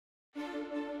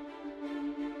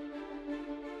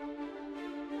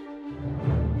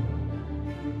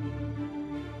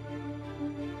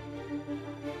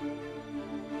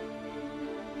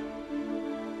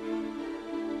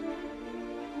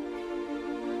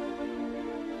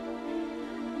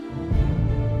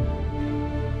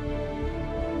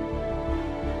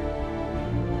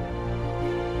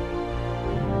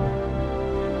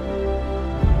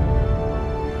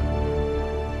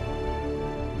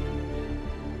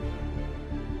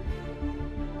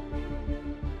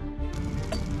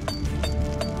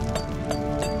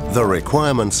The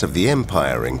requirements of the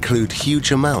empire include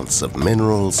huge amounts of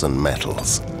minerals and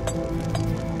metals.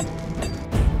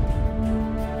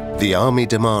 The army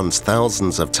demands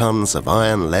thousands of tons of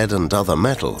iron, lead and other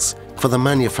metals for the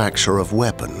manufacture of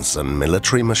weapons and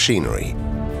military machinery.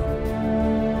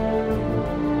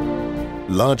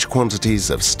 Large quantities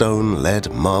of stone, lead,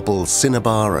 marble,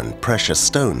 cinnabar and precious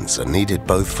stones are needed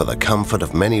both for the comfort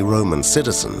of many Roman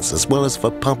citizens as well as for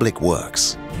public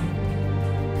works.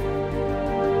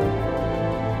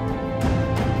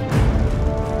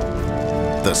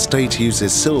 The state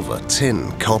uses silver,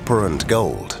 tin, copper and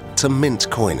gold to mint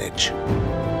coinage.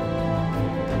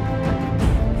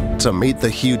 To meet the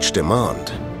huge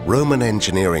demand, Roman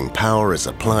engineering power is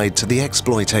applied to the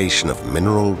exploitation of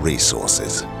mineral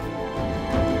resources.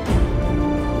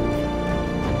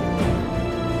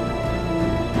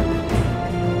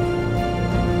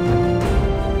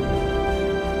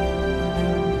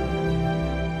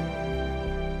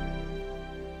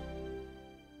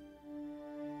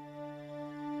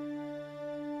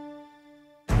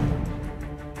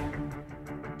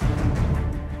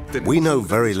 We know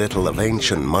very little of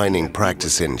ancient mining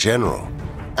practice in general,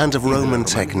 and of Roman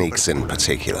techniques in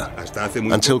particular.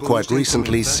 Until quite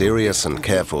recently, serious and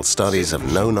careful studies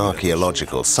of known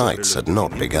archaeological sites had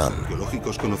not begun.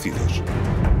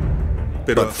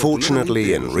 But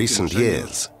fortunately, in recent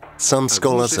years, some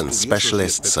scholars and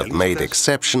specialists have made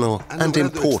exceptional and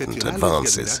important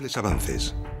advances.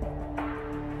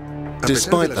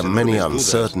 Despite the many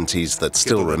uncertainties that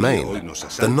still remain,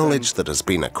 the knowledge that has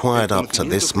been acquired up to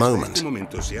this moment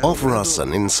offers us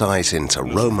an insight into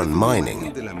Roman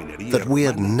mining that we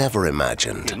had never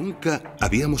imagined.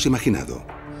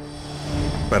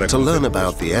 To learn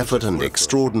about the effort and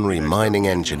extraordinary mining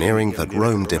engineering that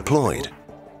Rome deployed,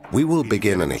 we will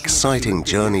begin an exciting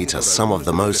journey to some of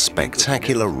the most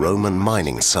spectacular Roman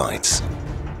mining sites.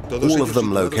 All of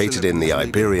them located in the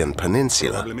Iberian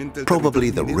Peninsula, probably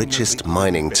the richest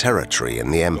mining territory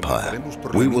in the empire.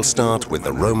 We will start with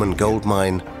the Roman gold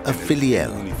mine of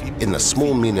Filiel in the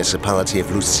small municipality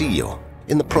of Lucillo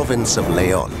in the province of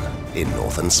León in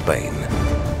northern Spain.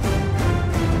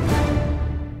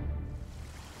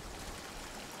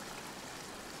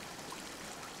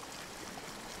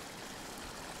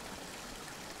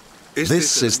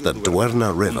 This is the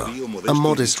Duerna River, a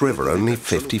modest river only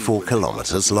 54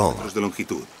 kilometers long.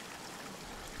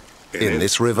 In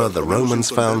this river, the Romans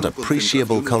found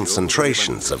appreciable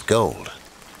concentrations of gold.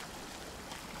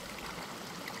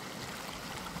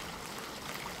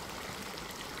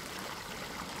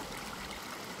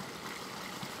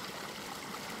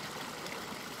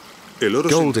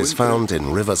 Gold is found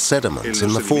in river sediment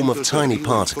in the form of tiny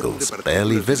particles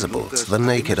barely visible to the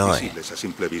naked eye.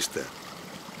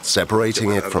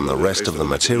 Separating it from the rest of the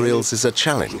materials is a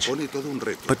challenge,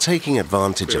 but taking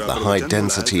advantage of the high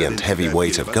density and heavy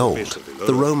weight of gold,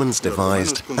 the Romans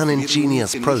devised an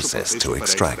ingenious process to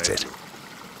extract it.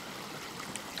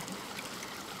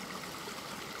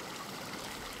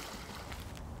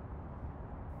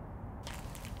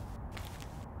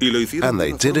 And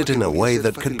they did it in a way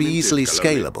that could be easily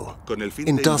scalable,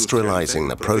 industrializing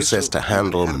the process to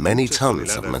handle many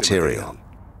tons of material.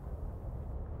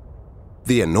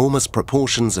 The enormous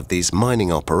proportions of these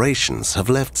mining operations have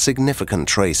left significant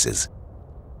traces.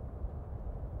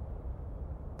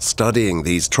 Studying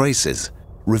these traces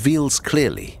reveals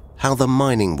clearly how the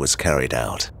mining was carried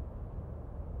out.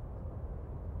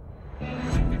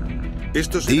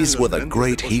 These were the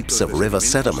great heaps of river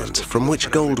sediment from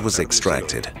which gold was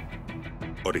extracted.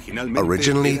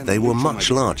 Originally, they were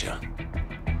much larger.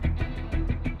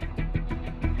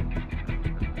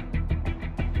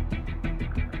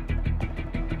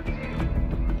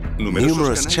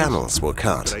 Numerous channels were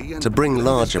cut to bring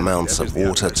large amounts of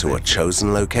water to a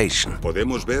chosen location.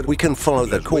 We can follow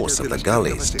the course of the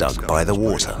gullies dug by the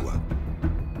water.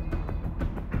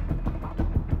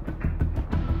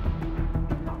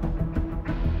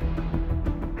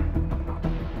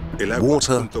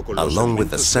 Water, along with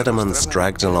the sediments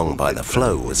dragged along by the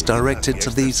flow, was directed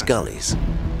to these gullies.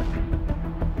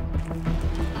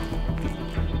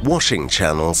 Washing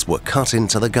channels were cut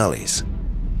into the gullies.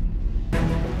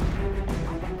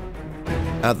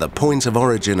 At the point of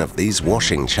origin of these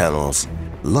washing channels,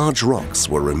 large rocks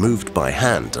were removed by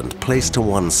hand and placed to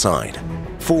one side,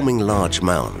 forming large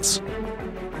mounds.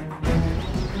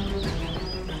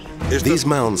 These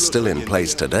mounds still in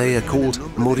place today are called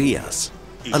murias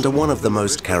and are one of the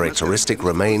most characteristic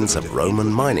remains of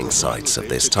Roman mining sites of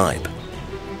this type.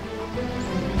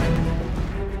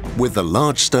 With the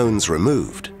large stones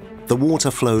removed, the water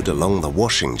flowed along the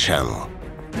washing channel,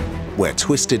 where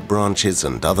twisted branches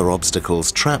and other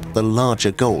obstacles trapped the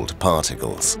larger gold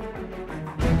particles.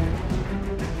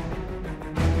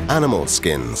 Animal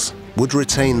skins would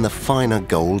retain the finer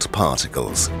gold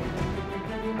particles.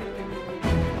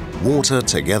 Water,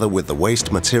 together with the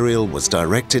waste material, was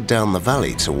directed down the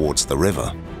valley towards the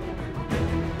river.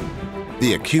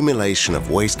 The accumulation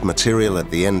of waste material at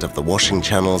the end of the washing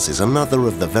channels is another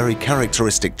of the very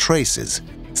characteristic traces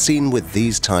seen with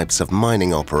these types of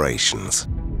mining operations.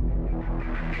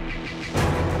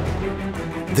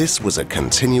 This was a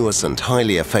continuous and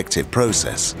highly effective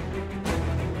process.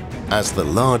 As the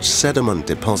large sediment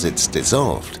deposits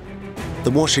dissolved, the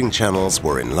washing channels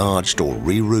were enlarged or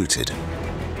rerouted.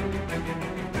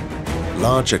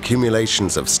 Large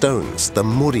accumulations of stones, the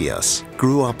murias,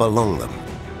 grew up along them,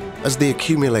 as the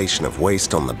accumulation of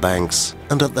waste on the banks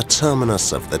and at the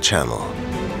terminus of the channel.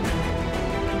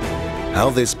 How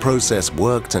this process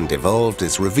worked and evolved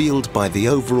is revealed by the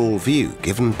overall view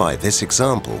given by this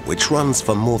example, which runs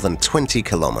for more than 20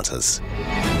 kilometers.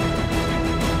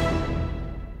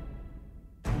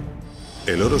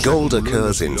 Gold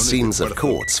occurs in seams of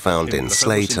quartz found in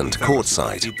slate and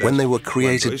quartzite when they were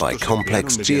created by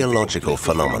complex geological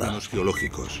phenomena.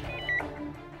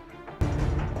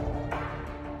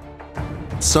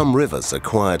 Some rivers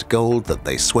acquired gold that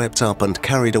they swept up and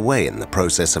carried away in the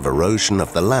process of erosion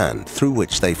of the land through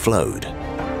which they flowed.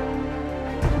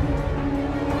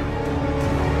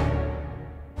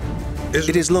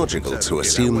 It is logical to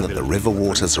assume that the river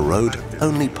waters erode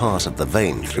only part of the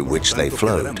vein through which they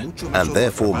flowed, and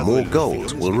therefore more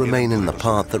gold will remain in the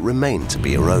part that remained to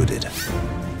be eroded.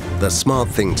 The smart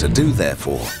thing to do,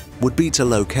 therefore, would be to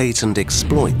locate and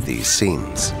exploit these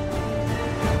seams.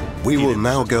 We will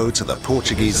now go to the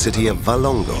Portuguese city of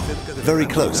Valongo, very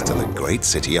close to the great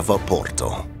city of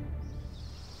Oporto.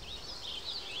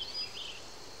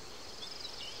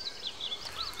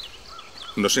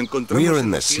 We are in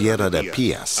the Sierra de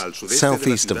Pias,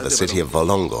 southeast of the city of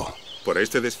Valongo.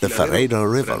 The Ferreira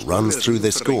River runs through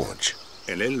this gorge.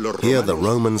 Here the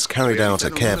Romans carried out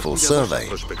a careful survey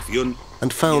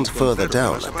and found further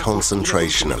down a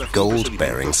concentration of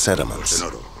gold-bearing sediments.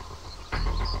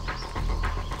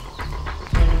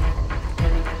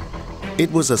 It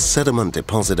was a sediment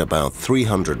deposit about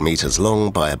 300 meters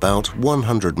long by about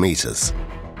 100 meters.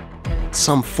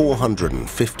 Some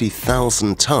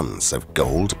 450,000 tons of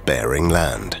gold-bearing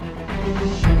land.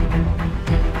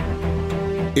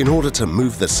 In order to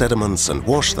move the sediments and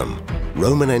wash them,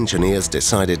 Roman engineers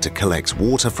decided to collect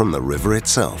water from the river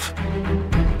itself.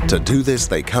 To do this,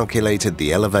 they calculated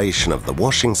the elevation of the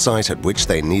washing site at which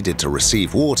they needed to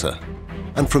receive water,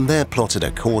 and from there plotted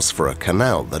a course for a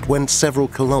canal that went several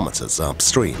kilometers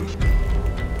upstream.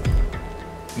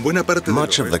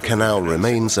 Much of the canal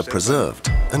remains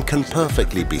preserved and can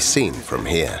perfectly be seen from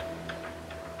here.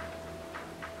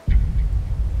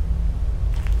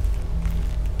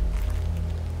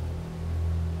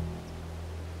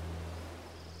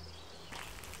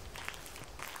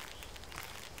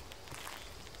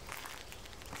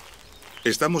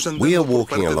 We are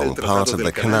walking along part of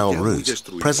the canal route,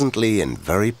 presently in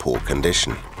very poor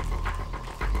condition.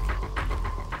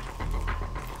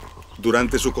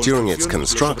 During its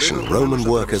construction, Roman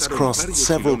workers crossed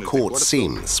several quartz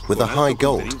seams with a high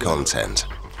gold content.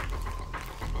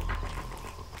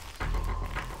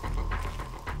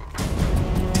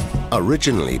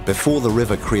 Originally, before the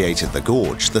river created the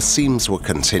gorge, the seams were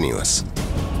continuous.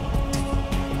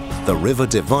 The river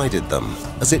divided them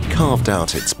as it carved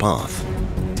out its path.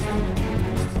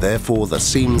 Therefore, the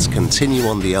seams continue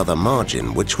on the other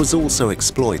margin, which was also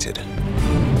exploited.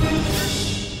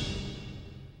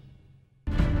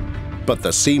 But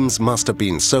the seams must have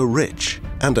been so rich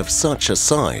and of such a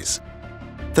size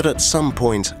that at some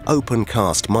point open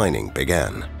cast mining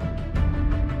began.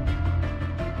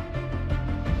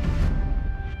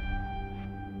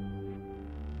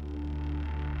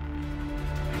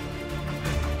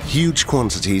 Huge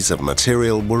quantities of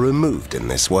material were removed in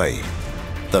this way.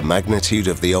 The magnitude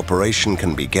of the operation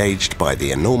can be gauged by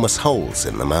the enormous holes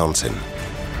in the mountain.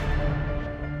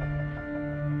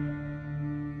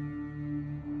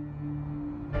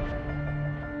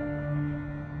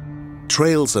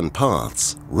 Trails and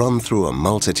paths run through a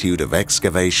multitude of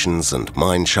excavations and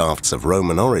mine shafts of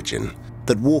Roman origin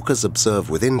that walkers observe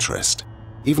with interest,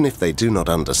 even if they do not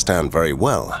understand very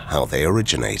well how they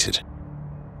originated.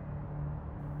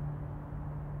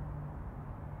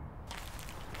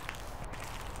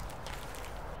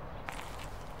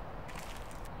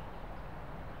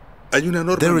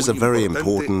 There is a very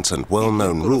important and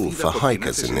well-known rule for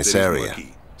hikers in this area.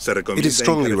 It is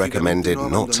strongly recommended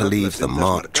not to leave the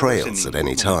marked trails at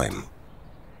any time.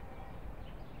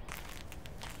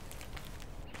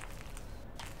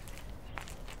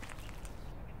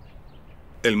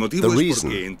 The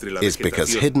reason is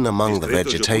because hidden among the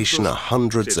vegetation are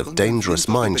hundreds of dangerous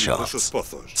mine shafts.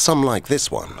 Some, like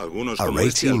this one, are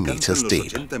 18 meters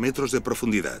deep.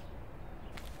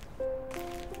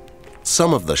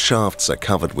 Some of the shafts are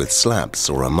covered with slabs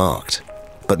or are marked,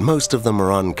 but most of them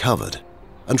are uncovered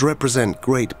and represent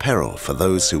great peril for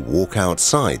those who walk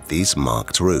outside these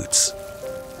marked routes.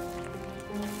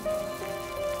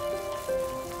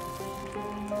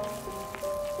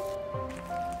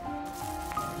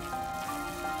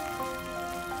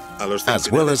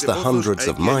 As well as the hundreds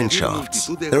of mine shafts,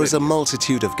 there is a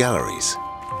multitude of galleries.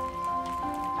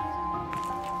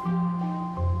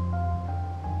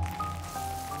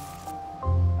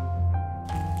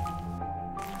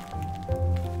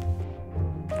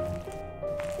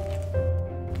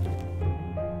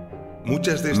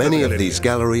 Many of these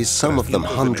galleries, some of them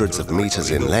hundreds of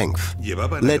meters in length,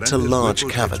 led to large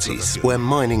cavities where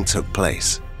mining took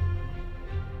place.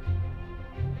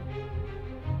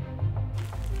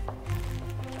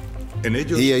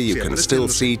 Here you can still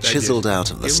see chiseled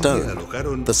out of the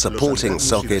stone the supporting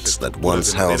sockets that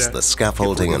once housed the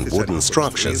scaffolding and wooden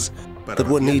structures that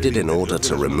were needed in order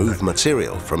to remove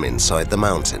material from inside the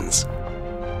mountains.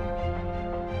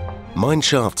 Mine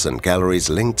shafts and galleries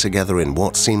link together in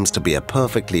what seems to be a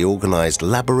perfectly organized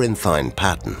labyrinthine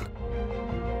pattern.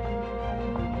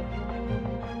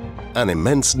 An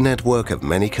immense network of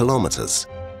many kilometers,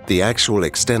 the actual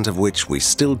extent of which we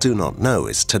still do not know,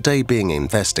 is today being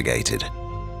investigated,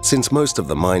 since most of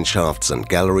the mine shafts and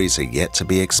galleries are yet to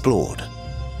be explored.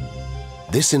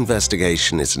 This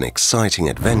investigation is an exciting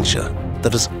adventure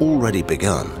that has already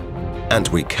begun, and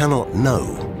we cannot know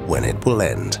when it will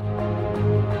end.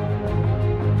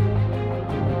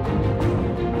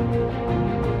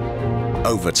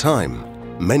 Over time,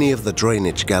 many of the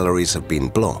drainage galleries have been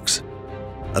blocked,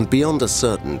 and beyond a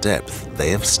certain depth they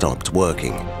have stopped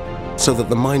working, so that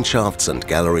the mine shafts and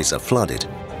galleries are flooded,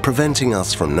 preventing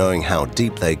us from knowing how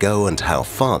deep they go and how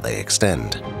far they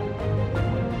extend.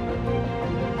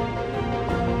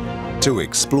 To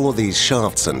explore these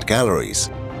shafts and galleries,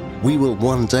 we will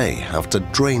one day have to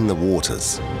drain the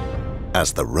waters,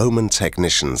 as the Roman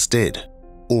technicians did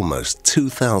almost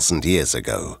 2,000 years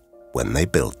ago when they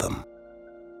built them.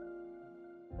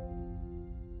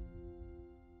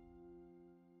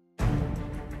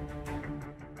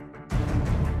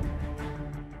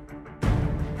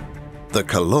 The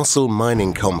colossal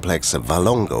mining complex of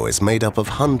Valongo is made up of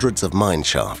hundreds of mine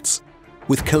shafts,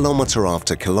 with kilometer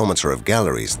after kilometer of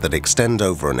galleries that extend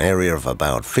over an area of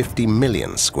about 50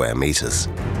 million square meters,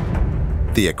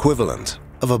 the equivalent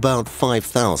of about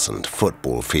 5,000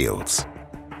 football fields.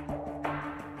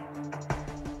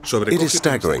 It is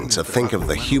staggering to think of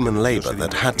the human labor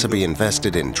that had to be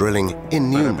invested in drilling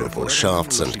innumerable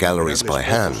shafts and galleries by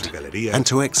hand, and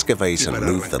to excavate and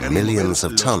move the millions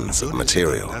of tons of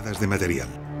material.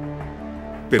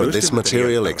 But this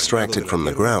material extracted from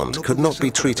the ground could not be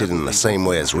treated in the same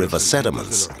way as river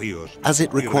sediments, as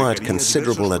it required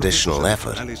considerable additional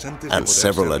effort and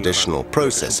several additional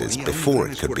processes before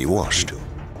it could be washed.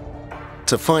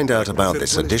 To find out about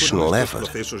this additional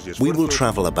effort, we will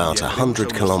travel about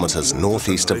 100 kilometers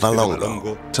northeast of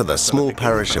Valongo to the small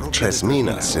parish of Tres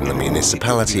Minas in the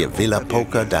municipality of Vila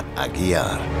Pouca da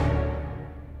Aguiar.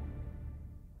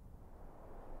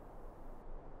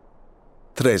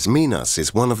 Tres Minas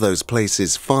is one of those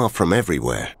places far from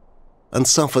everywhere and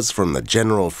suffers from the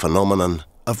general phenomenon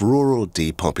of rural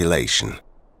depopulation.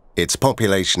 Its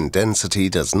population density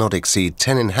does not exceed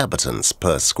 10 inhabitants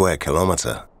per square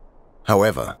kilometer.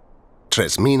 However,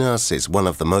 Tres Minas is one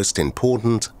of the most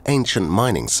important ancient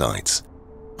mining sites,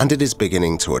 and it is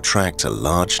beginning to attract a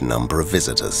large number of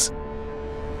visitors.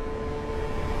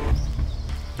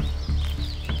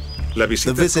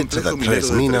 The visit to the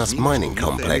Tres Minas mining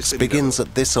complex begins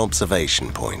at this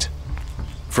observation point.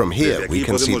 From here we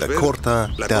can see the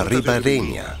Corta da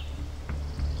Ribeirinha.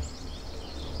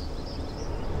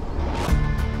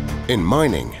 In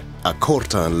mining, a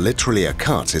corta, literally a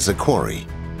cut, is a quarry,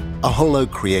 a hollow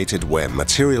created where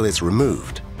material is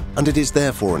removed, and it is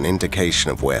therefore an indication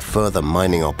of where further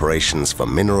mining operations for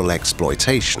mineral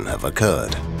exploitation have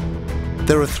occurred.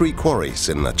 There are 3 quarries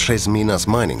in the Tres Minas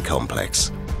mining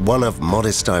complex. One of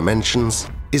modest dimensions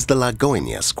is the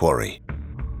Lagoinhas quarry.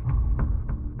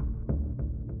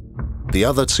 The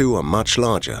other 2 are much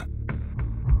larger,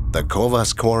 the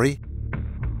Covas quarry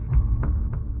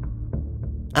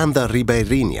and the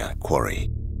Ribeirinha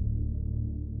quarry.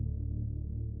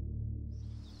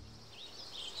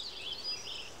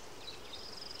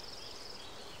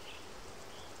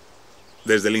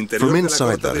 From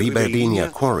inside the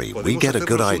Ribeirinha quarry, we get a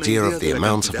good idea of the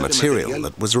amount of material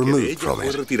that was removed from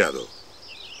it.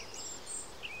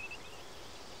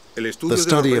 The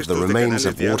study of the remains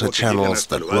of water channels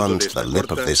that run to the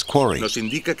lip of this quarry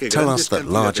tell us that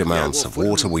large amounts of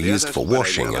water were used for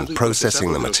washing and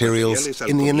processing the materials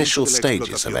in the initial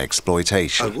stages of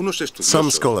exploitation.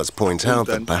 Some scholars point out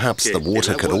that perhaps the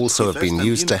water could also have been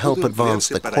used to help advance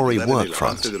the quarry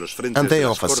workfront, and they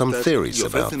offer some theories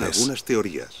about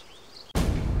this.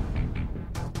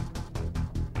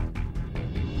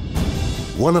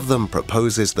 One of them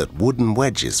proposes that wooden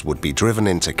wedges would be driven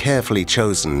into carefully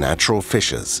chosen natural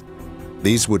fissures.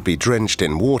 These would be drenched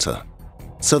in water,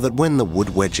 so that when the wood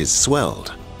wedges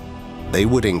swelled, they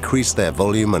would increase their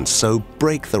volume and so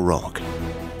break the rock.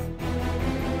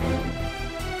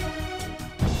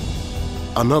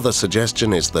 Another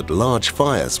suggestion is that large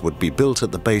fires would be built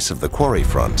at the base of the quarry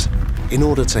front in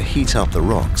order to heat up the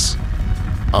rocks,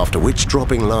 after which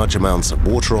dropping large amounts of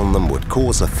water on them would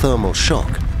cause a thermal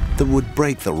shock that would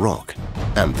break the rock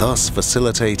and thus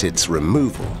facilitate its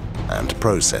removal and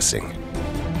processing.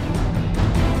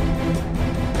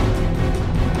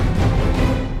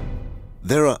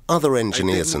 There are other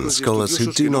engineers and scholars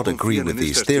who do not agree with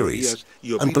these theories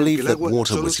and believe that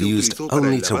water was used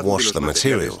only to wash the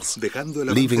materials,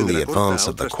 leaving the advance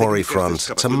of the quarry front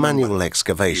to manual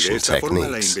excavation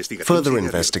techniques. Further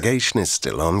investigation is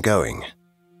still ongoing.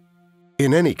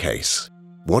 In any case,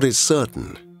 what is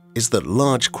certain is that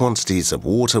large quantities of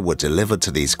water were delivered to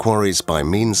these quarries by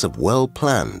means of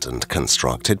well-planned and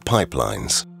constructed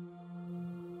pipelines.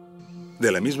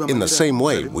 In the same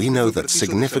way, we know that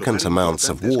significant amounts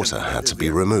of water had to be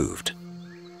removed.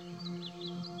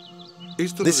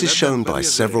 This is shown by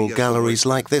several galleries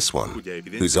like this one,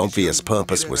 whose obvious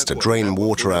purpose was to drain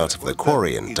water out of the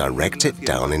quarry and direct it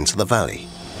down into the valley.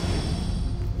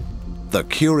 The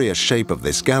curious shape of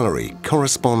this gallery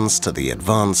corresponds to the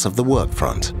advance of the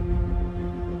workfront.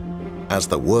 As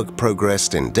the work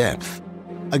progressed in depth,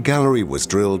 a gallery was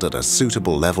drilled at a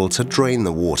suitable level to drain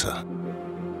the water.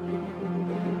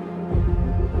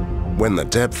 When the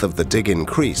depth of the dig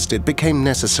increased, it became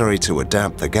necessary to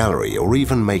adapt the gallery or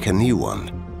even make a new one.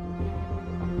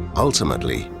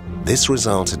 Ultimately, this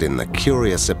resulted in the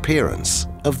curious appearance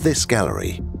of this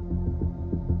gallery.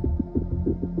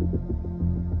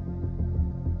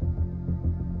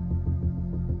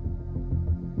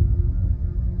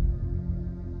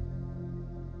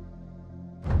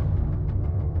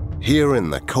 Here in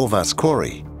the Kovas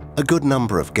quarry, a good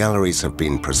number of galleries have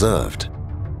been preserved,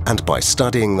 and by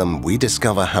studying them, we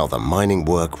discover how the mining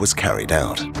work was carried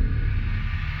out.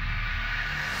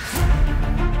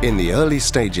 In the early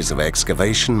stages of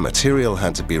excavation, material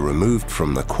had to be removed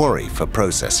from the quarry for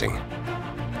processing.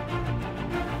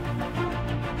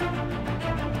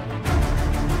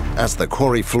 As the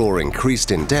quarry floor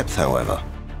increased in depth, however,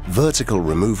 vertical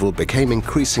removal became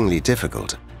increasingly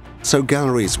difficult, so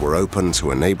galleries were opened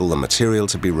to enable the material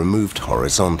to be removed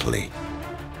horizontally.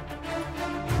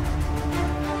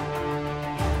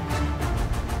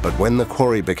 But when the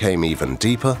quarry became even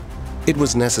deeper, it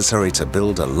was necessary to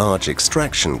build a large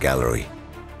extraction gallery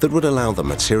that would allow the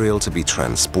material to be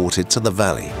transported to the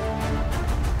valley.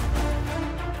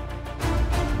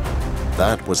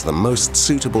 That was the most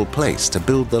suitable place to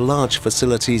build the large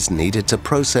facilities needed to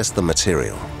process the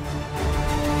material.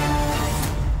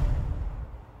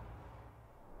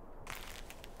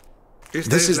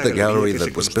 This is the gallery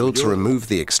that was built to remove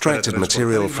the extracted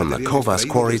material from the Kovas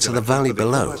quarry to the valley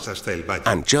below.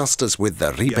 And just as with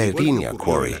the Riotinto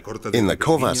quarry, in the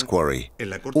Kovas quarry,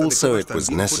 also it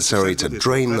was necessary to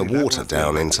drain the water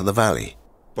down into the valley.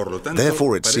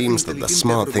 Therefore, it seems that the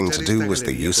smart thing to do was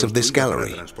the use of this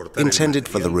gallery, intended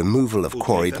for the removal of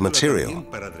quarried material,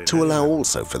 to allow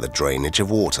also for the drainage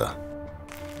of water.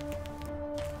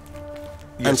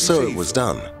 And so it was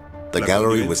done. The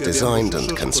gallery was designed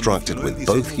and constructed with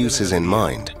both uses in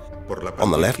mind.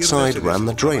 On the left side ran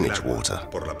the drainage water.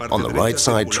 On the right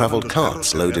side traveled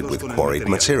carts loaded with quarried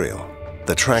material.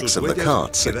 The tracks of the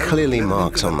carts are clearly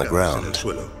marked on the ground.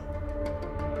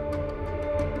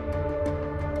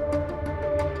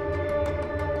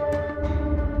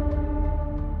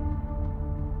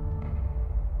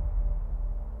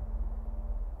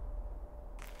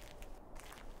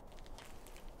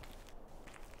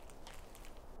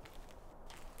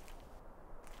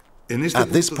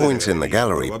 At this point in the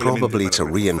gallery, probably to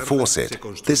reinforce it,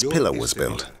 this pillar was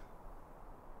built.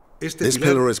 This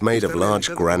pillar is made of large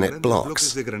granite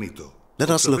blocks. Let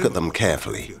us look at them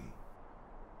carefully.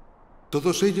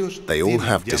 They all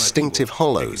have distinctive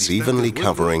hollows evenly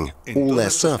covering all their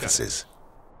surfaces.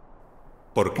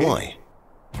 Why?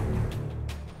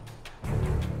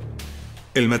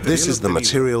 This is the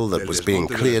material that was being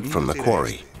cleared from the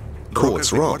quarry,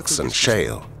 quartz rocks and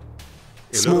shale.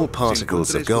 Small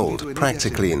particles of gold,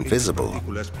 practically invisible,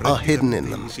 are hidden in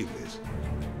them.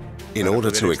 In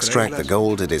order to extract the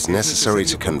gold, it is necessary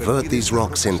to convert these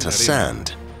rocks into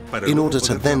sand, in order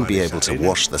to then be able to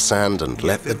wash the sand and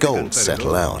let the gold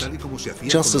settle out,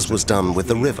 just as was done with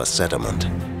the river sediment.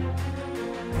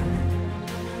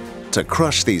 To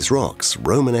crush these rocks,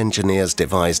 Roman engineers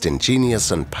devised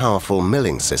ingenious and powerful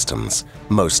milling systems,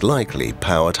 most likely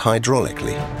powered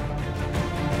hydraulically.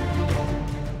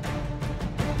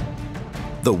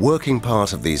 The working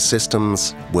part of these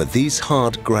systems were these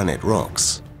hard granite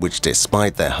rocks, which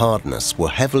despite their hardness were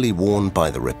heavily worn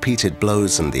by the repeated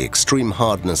blows and the extreme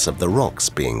hardness of the rocks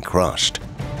being crushed.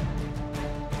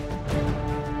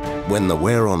 When the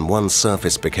wear on one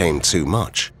surface became too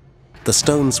much, the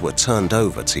stones were turned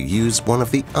over to use one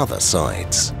of the other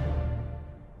sides.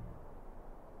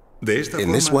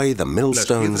 In this way, the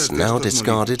millstones, now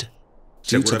discarded,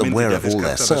 due to the wear of all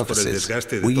their surfaces,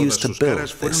 were used to build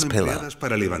this pillar.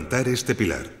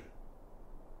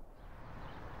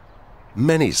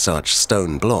 Many such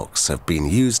stone blocks have been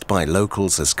used by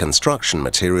locals as construction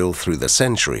material through the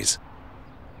centuries,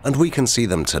 and we can see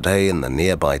them today in the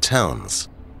nearby towns,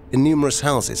 in numerous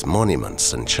houses,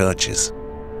 monuments, and churches.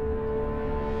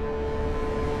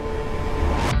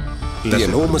 The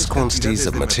enormous quantities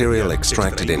of material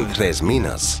extracted in Tres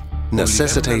Minas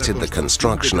necessitated the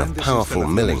construction of powerful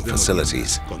milling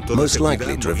facilities, most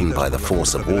likely driven by the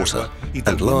force of water,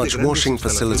 and large washing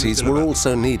facilities were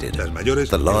also needed.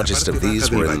 The largest of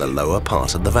these were in the lower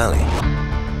part of the valley.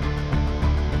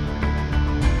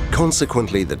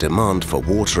 Consequently, the demand for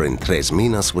water in Tres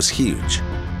Minas was huge.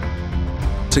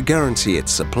 To guarantee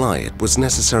its supply, it was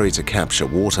necessary to capture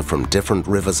water from different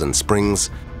rivers and springs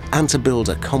and to build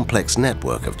a complex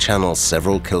network of channels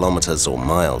several kilometers or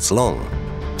miles long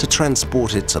to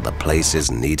transport it to the places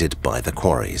needed by the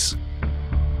quarries.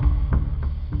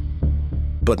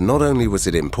 But not only was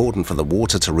it important for the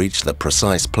water to reach the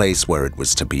precise place where it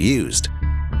was to be used,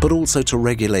 but also to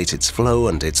regulate its flow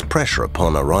and its pressure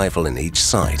upon arrival in each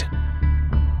site.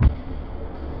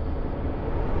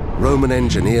 Roman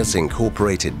engineers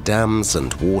incorporated dams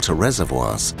and water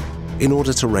reservoirs in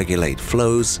order to regulate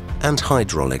flows and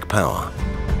hydraulic power.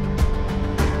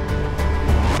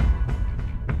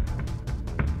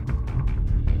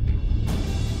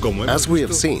 As we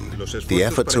have seen, the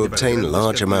effort to obtain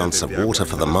large amounts of water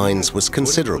for the mines was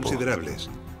considerable,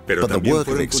 but the work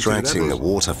of extracting the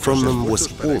water from them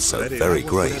was also very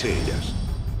great.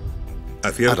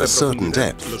 At a certain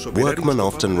depth, workmen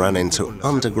often ran into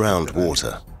underground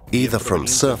water, either from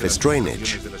surface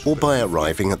drainage or by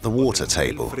arriving at the water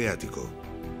table.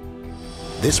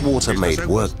 This water made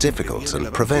work difficult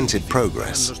and prevented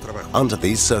progress. Under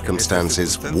these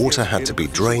circumstances, water had to be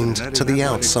drained to the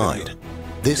outside.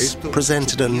 This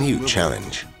presented a new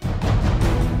challenge.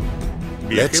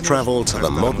 Let's travel to the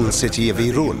modern city of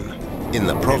Irún, in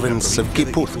the province of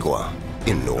Guipúzcoa,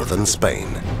 in northern Spain.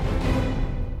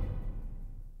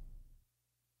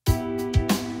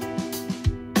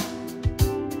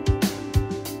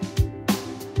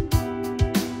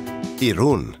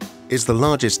 Irún is the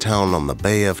largest town on the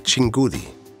Bay of Chingudi,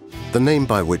 the name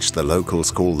by which the locals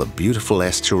call the beautiful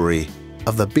estuary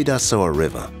of the Bidasoa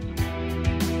River.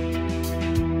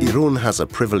 Irún has a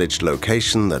privileged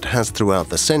location that has throughout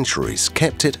the centuries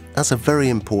kept it as a very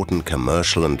important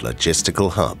commercial and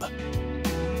logistical hub.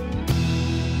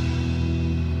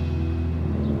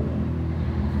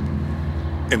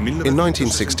 In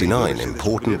 1969,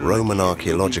 important Roman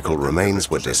archaeological remains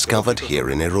were discovered here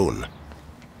in Irún.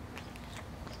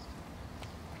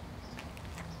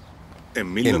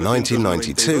 In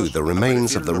 1992, the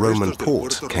remains of the Roman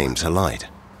port came to light.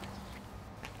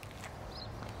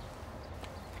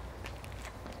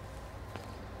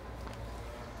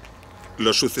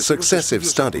 Successive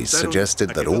studies suggested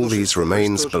that all these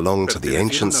remains belong to the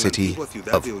ancient city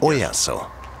of Oiartzun.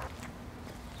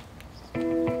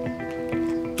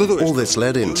 All this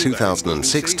led in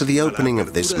 2006 to the opening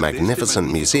of this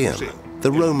magnificent museum,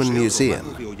 the Roman Museum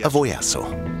of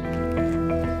Oiartzun.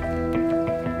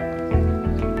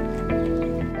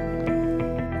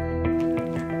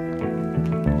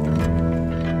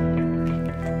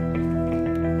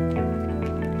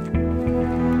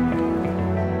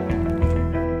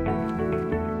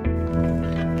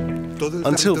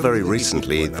 Until very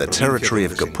recently, the territory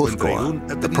of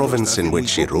Guipúzcoa, the province in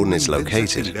which Irún is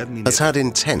located, has had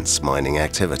intense mining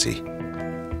activity.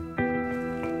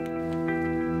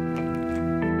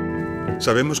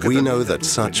 We know that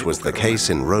such was the case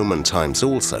in Roman times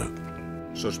also.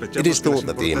 It is thought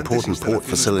that the important port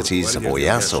facilities of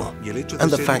Oiartzun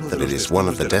and the fact that it is one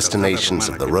of the destinations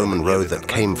of the Roman road that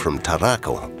came from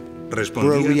Tarraco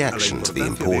were a reaction to the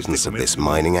importance of this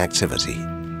mining activity.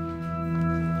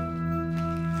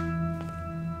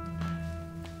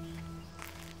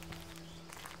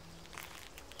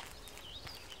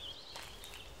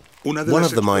 One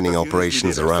of the mining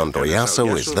operations around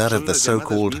Oiartzun is that of the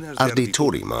so-called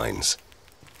arditori mines.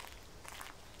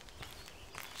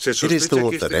 It is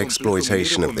thought that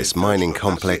exploitation of this mining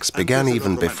complex began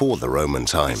even before the Roman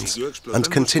times and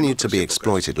continued to be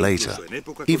exploited later,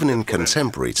 even in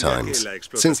contemporary times,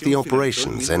 since the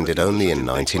operations ended only in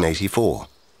 1984.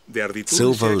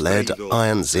 Silver, lead,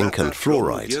 iron, zinc and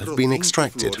fluorite have been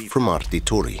extracted from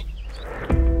arditori.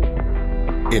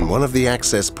 In one of the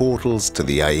access portals to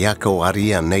the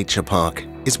Oiartzun Nature Park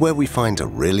is where we find a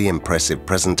really impressive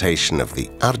presentation of the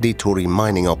arditori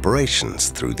mining operations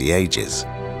through the ages.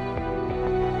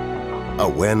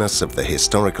 Awareness of the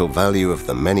historical value of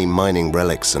the many mining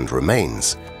relics and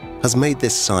remains has made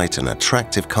this site an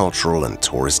attractive cultural and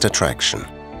tourist attraction,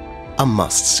 a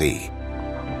must-see.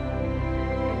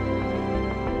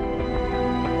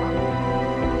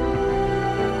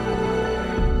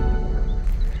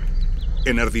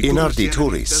 In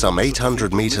arditori, some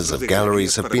 800 meters of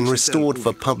galleries have been restored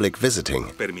for public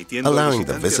visiting, allowing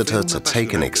the visitor to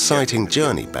take an exciting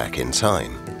journey back in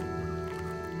time.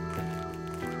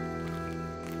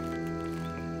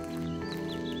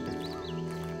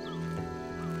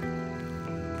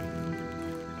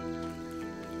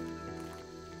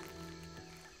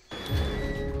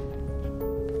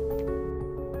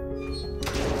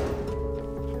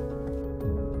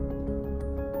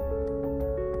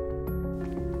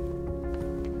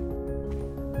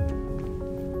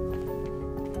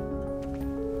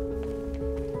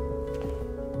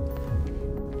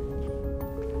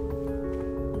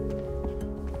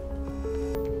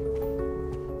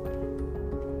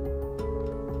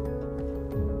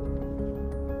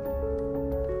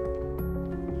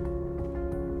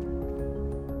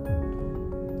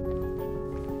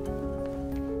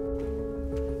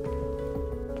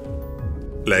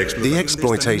 The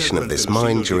exploitation of this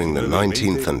mine during the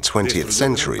 19th and 20th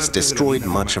centuries destroyed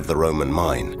much of the Roman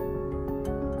mine.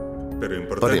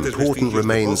 But important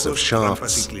remains of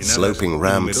shafts, sloping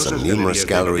ramps and numerous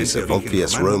galleries of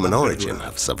obvious Roman origin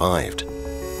have survived.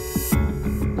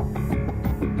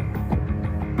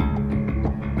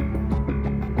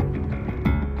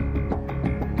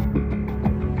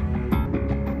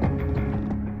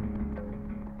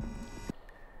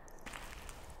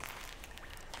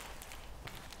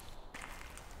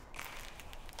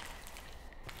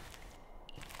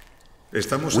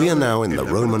 We are now in the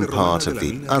Roman part of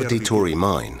the arditori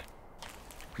mine,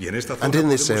 and in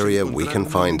this area we can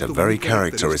find a very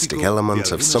characteristic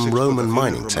element of some Roman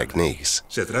mining techniques.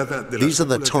 These are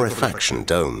the torrefaction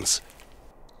domes.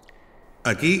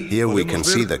 Here we can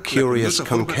see the curious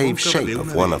concave shape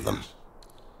of one of them.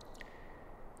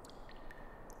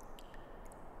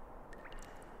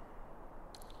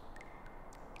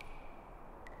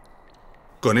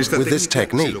 With this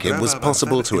technique, it was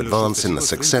possible to advance in the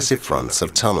successive fronts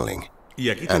of tunneling.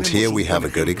 And here we have a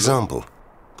good example,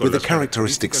 with the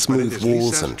characteristic smooth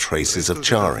walls and traces of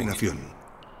charring.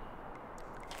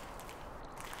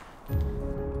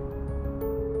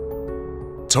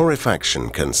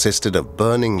 Torrefaction consisted of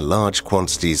burning large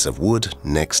quantities of wood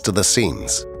next to the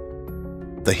seams.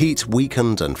 The heat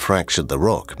weakened and fractured the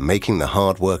rock, making the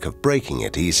hard work of breaking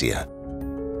it easier.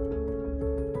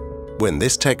 When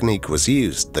this technique was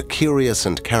used, the curious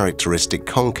and characteristic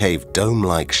concave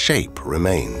dome-like shape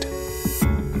remained.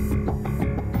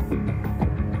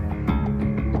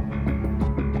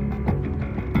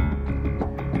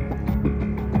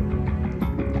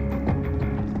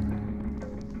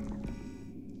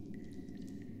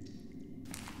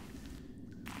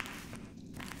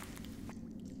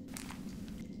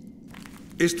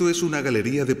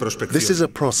 This is a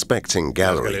prospecting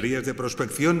gallery.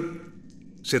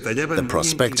 The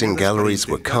prospecting galleries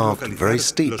were carved very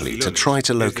steeply to try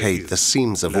to locate the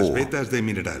seams of ore.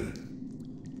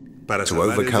 To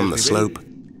overcome the slope,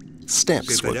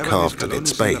 steps were carved at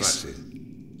its base.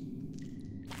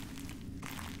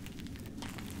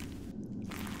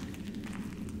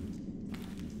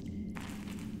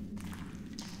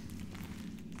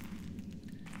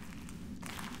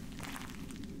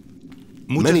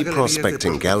 Many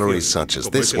prospecting galleries such as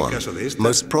this one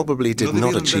most probably did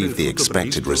not achieve the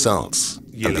expected results,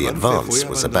 and the advance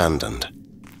was abandoned.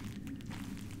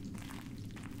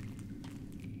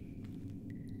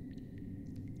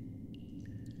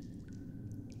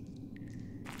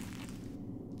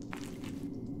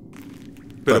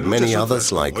 But many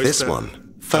others like this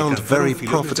one found very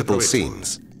profitable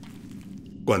seams.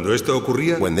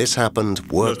 When this happened,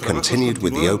 work continued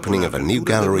with the opening of a new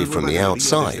gallery from the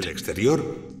outside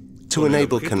to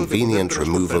enable convenient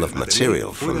removal of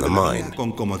material from the mine.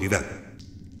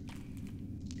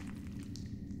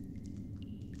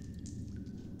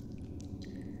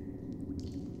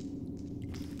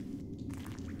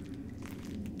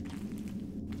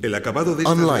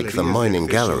 Unlike the mining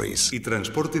galleries,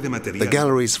 the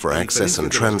galleries for access and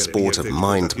transport of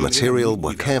mined material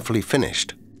were carefully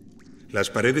finished,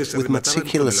 with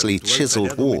meticulously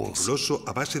chiseled walls,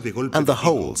 and the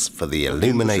holes for the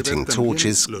illuminating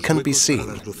torches can be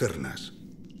seen.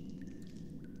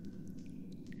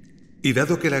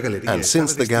 And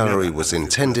since the gallery was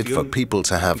intended for people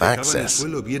to have access,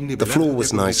 the floor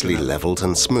was nicely leveled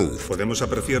and smooth.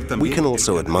 We can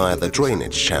also admire the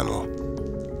drainage channel.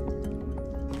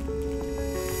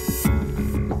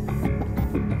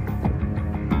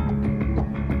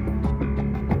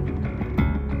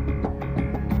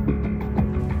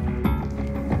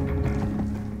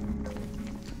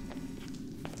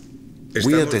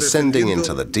 We are descending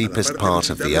into the deepest part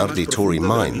of the Riotinto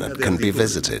mine that can be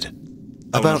visited,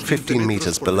 about 15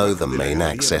 meters below the main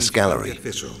access gallery.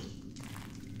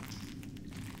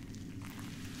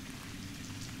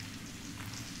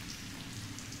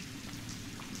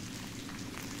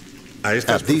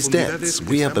 At these depths,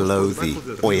 we are below the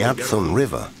Oiartzun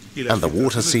river, and the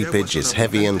water seepage is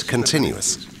heavy and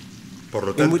continuous,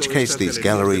 in which case these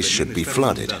galleries should be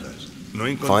flooded.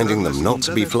 Finding them not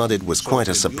to be flooded was quite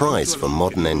a surprise for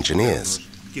modern engineers,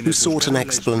 who sought an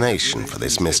explanation for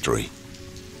this mystery.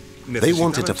 They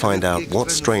wanted to find out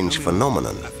what strange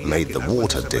phenomenon made the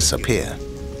water disappear.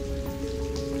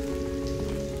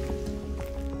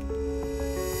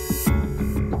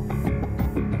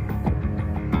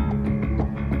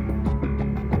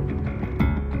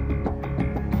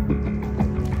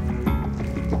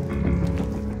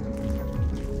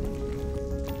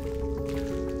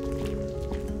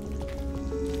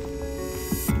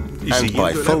 And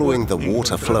by following the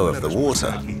water flow of the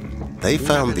water, they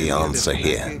found the answer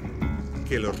here.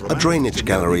 A drainage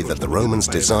gallery that the Romans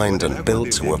designed and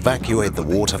built to evacuate the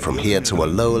water from here to a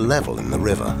lower level in the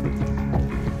river.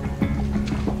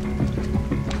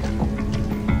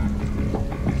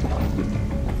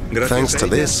 Thanks to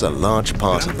this, a large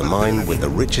part of the mine with the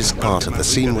richest part of the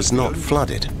seam was not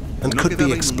flooded and could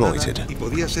be exploited. In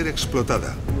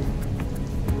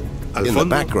the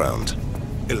background,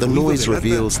 the noise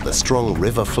reveals the strong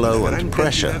river flow and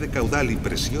pressure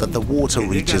that the water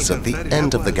reaches at the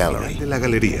end of the gallery.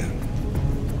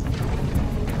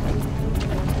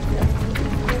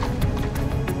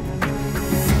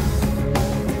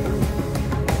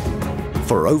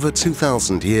 For over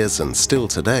 2,000 years and still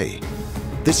today,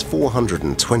 this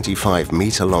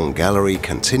 425-meter-long gallery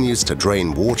continues to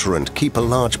drain water and keep a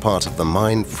large part of the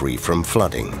mine free from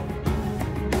flooding.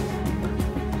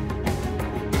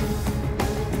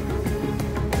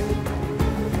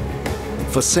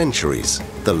 For centuries,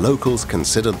 the locals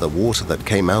considered the water that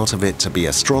came out of it to be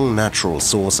a strong natural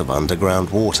source of underground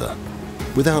water,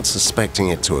 without suspecting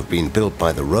it to have been built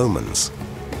by the Romans,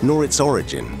 nor its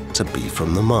origin to be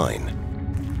from the mine.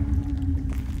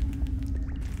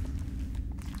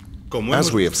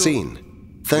 As we have seen,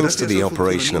 thanks to the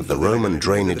operation of the Roman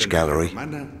drainage gallery,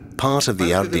 part of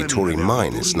the Riotinto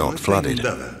mine is not flooded.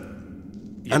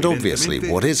 And obviously,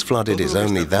 what is flooded is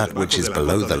only that which is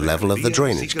below the level of the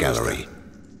drainage gallery.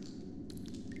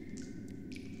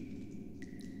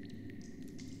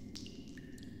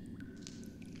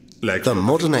 The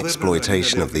modern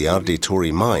exploitation of the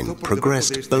Riotinto mine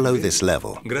progressed below this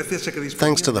level,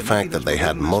 thanks to the fact that they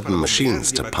had modern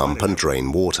machines to pump and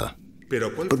drain water.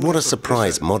 But what a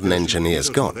surprise modern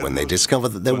engineers got when they discovered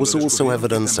that there was also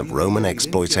evidence of Roman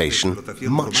exploitation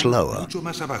much lower,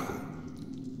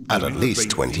 at least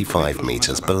 25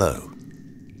 meters below.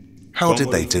 How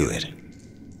did they do it?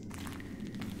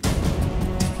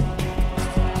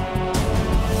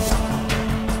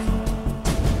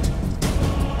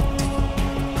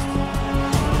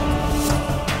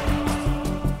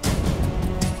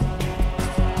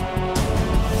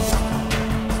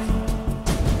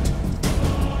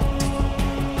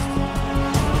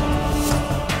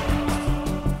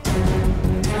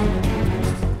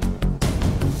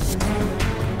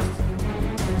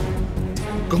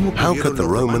 How could the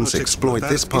Romans exploit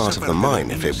this part of the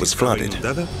mine if it was flooded?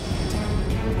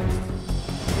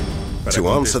 To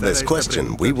answer this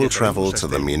question, we will travel to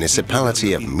the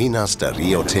municipality of Minas and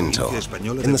Riotinto,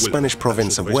 in the Spanish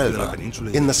province of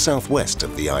Huelva, in the southwest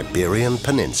of the Iberian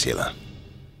Peninsula.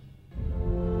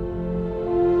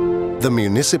 The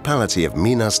municipality of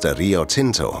Minas and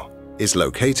Riotinto is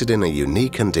located in a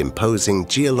unique and imposing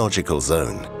geological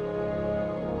zone.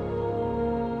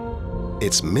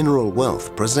 Its mineral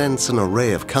wealth presents an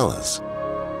array of colors,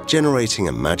 generating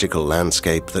a magical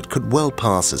landscape that could well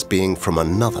pass as being from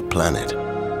another planet.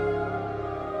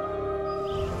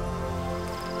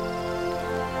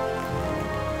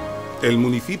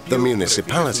 The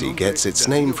municipality gets its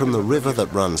name from the river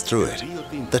that runs through it,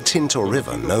 the Tinto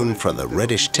River, known for the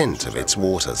reddish tint of its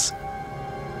waters.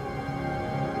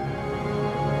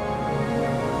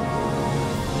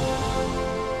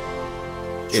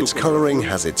 Its coloring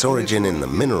has its origin in the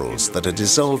minerals that are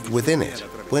dissolved within it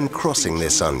when crossing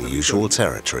this unusual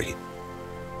territory.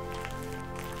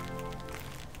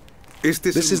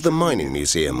 This is the Mining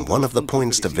Museum, one of the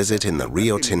points to visit in the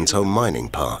Riotinto mining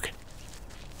park.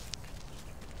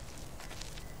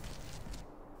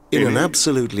 In an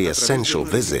absolutely essential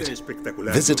visit,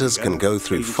 visitors can go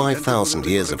through 5,000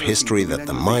 years of history that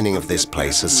the mining of this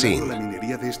place has seen,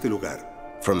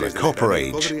 from the Copper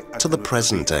Age to the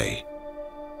present day.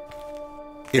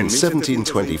 In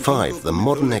 1725, the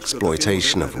modern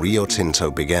exploitation of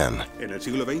Riotinto began.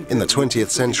 In the 20th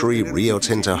century,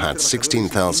 Riotinto had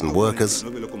 16,000 workers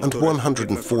and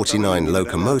 149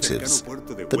 locomotives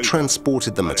that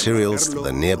transported the materials to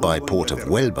the nearby port of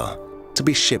Huelva to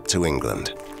be shipped to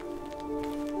England.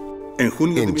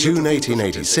 In June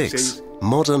 1886,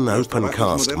 modern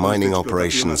open-cast mining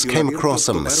operations came across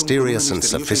a mysterious and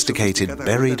sophisticated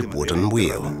buried wooden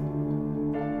wheel.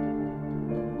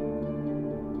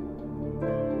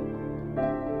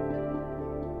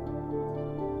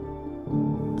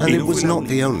 And it was not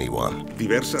the only one.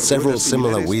 Several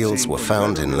similar wheels were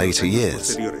found in later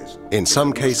years. In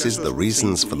some cases, the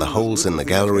reasons for the holes in the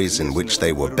galleries in which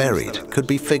they were buried could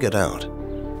be figured out.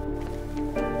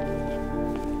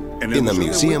 In the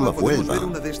Museum of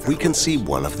Huelva, we can see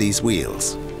one of these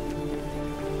wheels.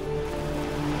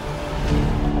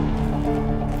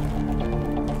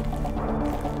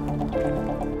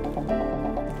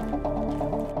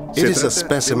 It is a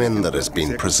specimen that has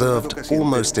been preserved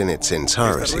almost in its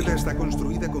entirety.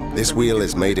 This wheel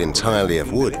is made entirely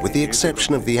of wood, with the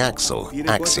exception of the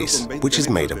axis, which is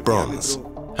made of bronze,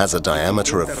 has a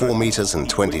diameter of 4 meters and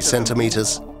 20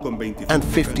 centimeters, and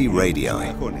 50 radii.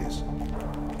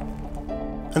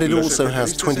 And it also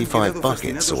has 25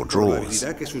 buckets or drawers.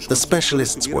 The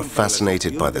specialists were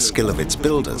fascinated by the skill of its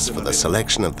builders for the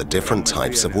selection of the different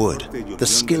types of wood, the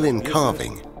skill in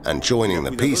carving and joining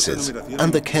the pieces,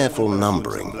 and the careful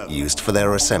numbering used for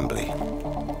their assembly.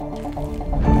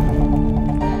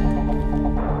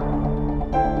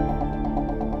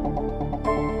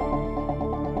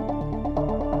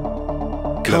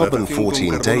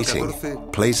 Carbon-14 dating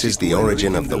places the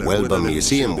origin of the Huelva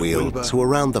Museum wheel to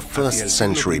around the 1st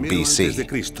century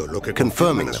BC,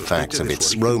 confirming the fact of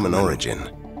its Roman origin.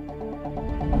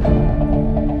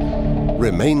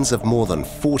 Remains of more than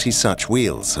 40 such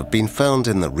wheels have been found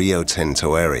in the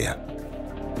Riotinto area.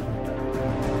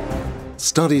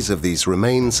 Studies of these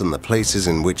remains and the places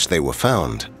in which they were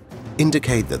found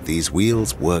indicate that these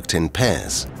wheels worked in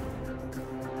pairs,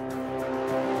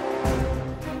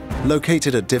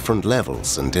 located at different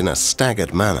levels and in a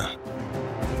staggered manner.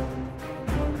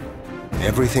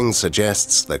 Everything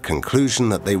suggests the conclusion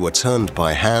that they were turned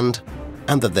by hand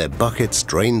and that their buckets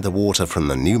drained the water from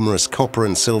the numerous copper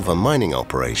and silver mining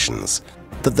operations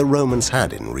that the Romans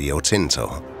had in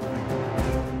Riotinto.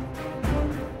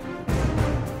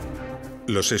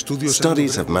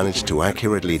 Studies have managed to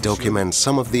accurately document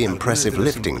some of the impressive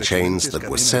lifting chains that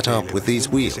were set up with these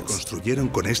wheels.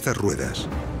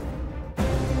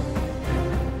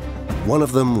 One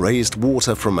of them raised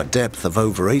water from a depth of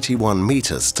over 81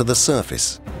 meters to the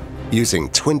surface, using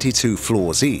 22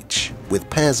 floors each, with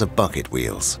pairs of bucket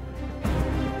wheels.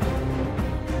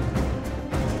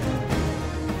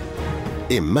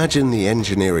 Imagine the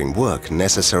engineering work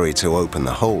necessary to open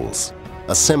the holes,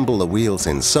 assemble the wheels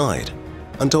inside,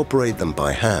 and operate them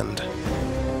by hand.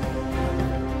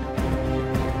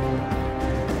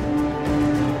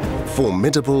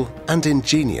 Formidable and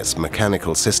ingenious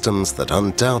mechanical systems that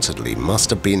undoubtedly must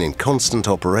have been in constant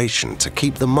operation to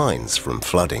keep the mines from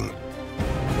flooding.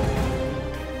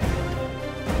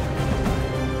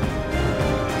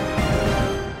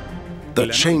 The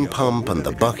chain pump and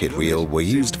the bucket wheel were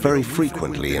used very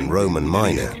frequently in Roman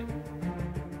mining.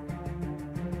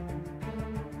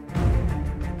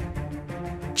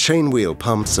 Chain wheel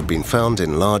pumps have been found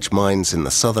in large mines in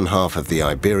the southern half of the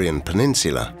Iberian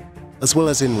Peninsula, as well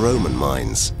as in Roman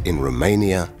mines in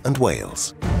Romania and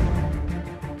Wales.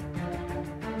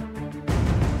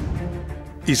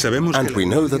 And we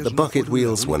know that the bucket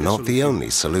wheels were not the only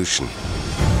solution.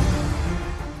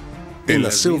 In the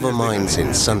silver mines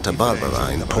in Santa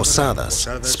Barbara in Posadas,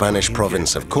 Spanish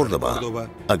province of Córdoba,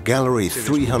 a gallery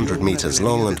 300 meters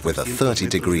long and with a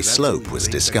 30-degree slope was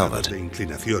discovered.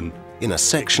 In a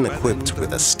section equipped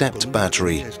with a stepped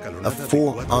battery of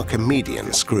 4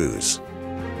 Archimedean screws.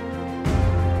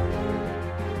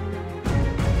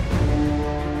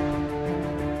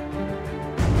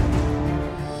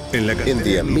 In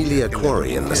the Emilia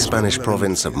quarry in the Spanish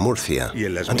province of Murcia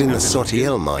and in the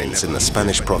Sotiel mines in the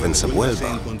Spanish province of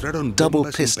Huelva, double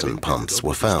piston pumps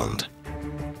were found.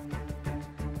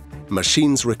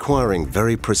 Machines requiring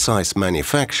very precise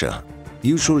manufacture,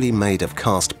 usually made of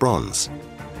cast bronze,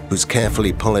 whose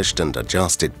carefully polished and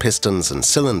adjusted pistons and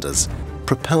cylinders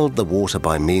propelled the water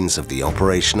by means of the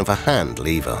operation of a hand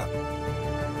lever.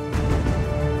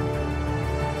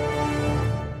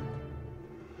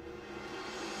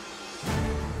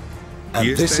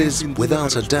 And this is,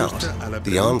 without a doubt,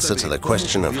 the answer to the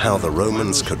question of how the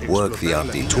Romans could work the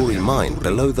Ardituri mine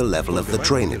below the level of the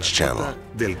drainage channel.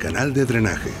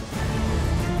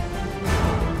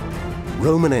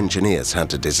 Roman engineers had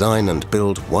to design and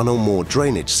build one or more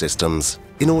drainage systems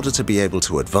in order to be able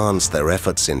to advance their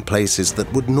efforts in places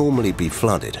that would normally be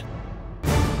flooded.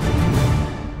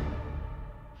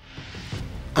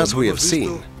 As we have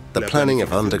seen, the planning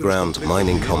of underground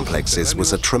mining complexes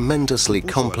was a tremendously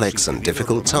complex and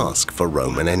difficult task for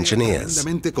Roman engineers.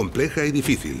 But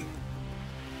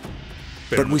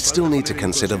we still need to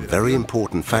consider very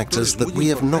important factors that we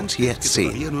have not yet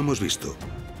seen.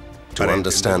 To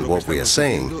understand what we are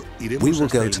saying, we will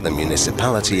go to the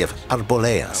municipality of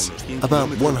Arboleas, about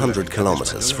 100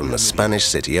 kilometers from the Spanish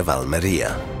city of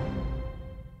Almería.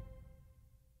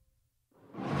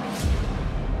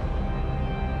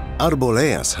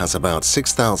 Arboleas has about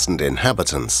 6,000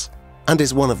 inhabitants and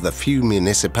is one of the few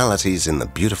municipalities in the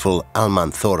beautiful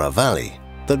Almanzora Valley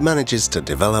that manages to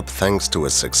develop thanks to a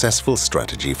successful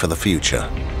strategy for the future.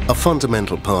 A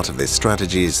fundamental part of this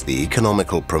strategy is the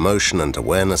economical promotion and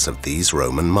awareness of these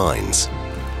Roman mines.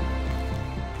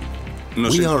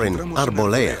 We are in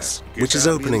Arboleas, which is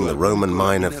opening the Roman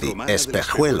mine of the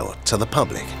Espejuelo to the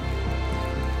public.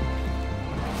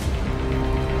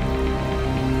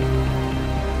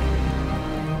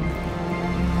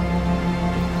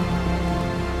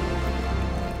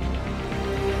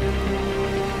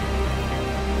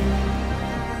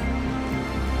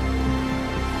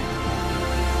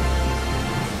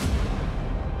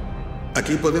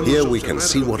 Here we can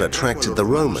see what attracted the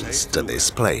Romans to this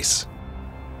place.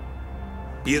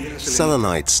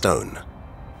 Selenite stone.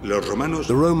 The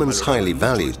Romans highly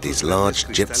valued these large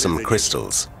gypsum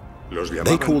crystals.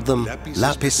 They called them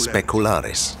lapis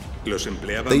specularis.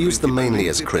 They used them mainly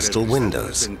as crystal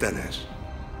windows.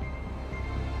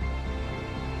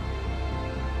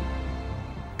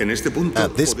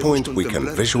 At this point, we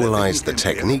can visualize the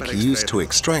technique used to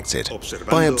extract it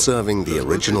by observing the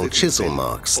original chisel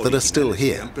marks that are still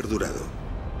here.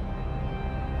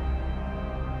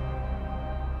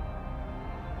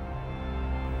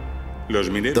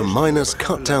 The miners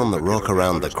cut down the rock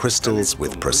around the crystals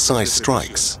with precise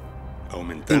strikes,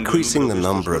 increasing the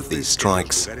number of these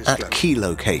strikes at key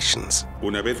locations.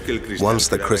 Once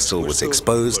the crystal was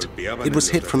exposed, it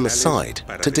was hit from the side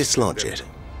to dislodge it.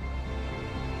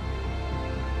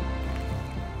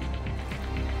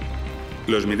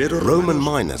 Roman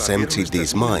miners emptied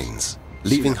these mines,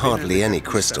 leaving hardly any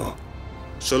crystal.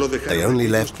 They only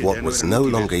left what was no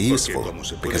longer useful,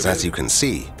 because as you can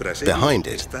see, behind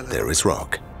it there is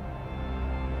rock.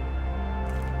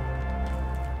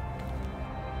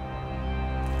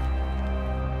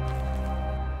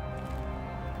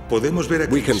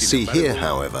 We can see here,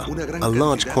 however, a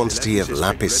large quantity of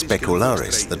lapis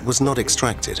specularis that was not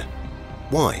extracted.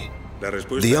 Why?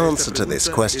 The answer to this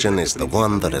question is the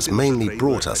one that has mainly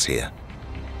brought us here.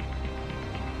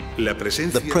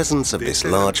 The presence of this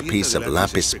large piece of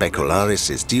lapis specularis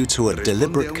is due to a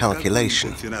deliberate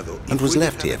calculation and was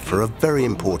left here for a very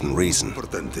important reason.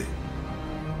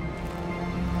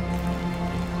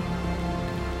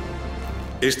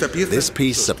 This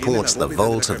piece supports the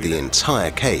vault of the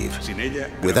entire cave.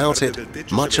 Without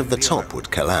it, much of the top would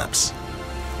collapse.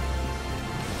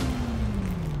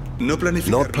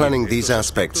 Not planning these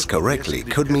aspects correctly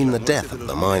could mean the death of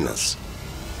the miners.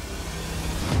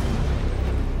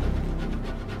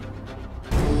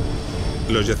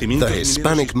 The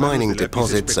Hispanic mining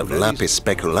deposits of lapis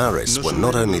specularis were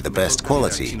not only the best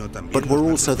quality, but were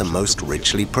also the most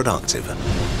richly productive.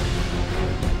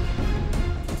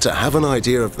 To have an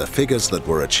idea of the figures that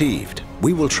were achieved,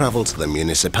 we will travel to the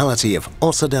municipality of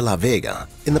Osa de la Vega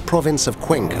in the province of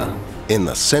Cuenca, in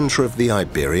the center of the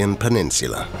Iberian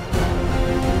Peninsula.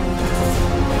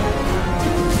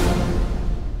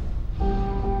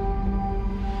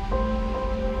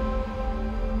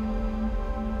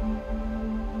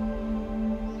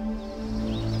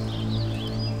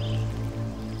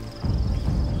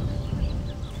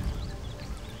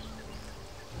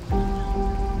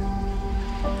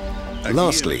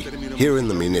 Lastly, here in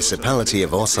the municipality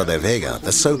of Ossa de Vega,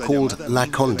 the so-called La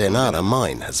Condenada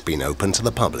mine has been opened to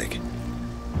the public.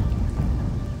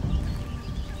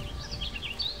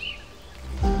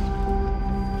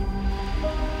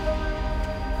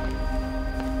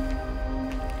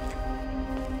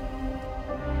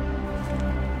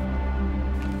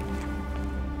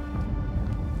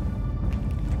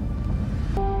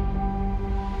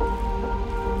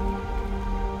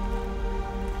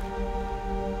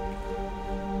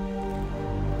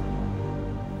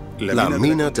 La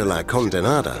Mina de la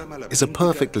Condenada is a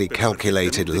perfectly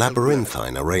calculated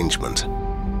labyrinthine arrangement.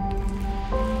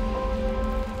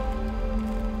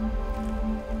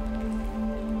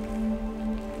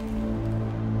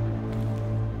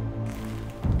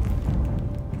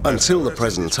 Until the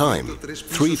present time,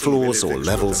 3 floors or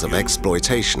levels of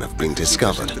exploitation have been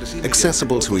discovered,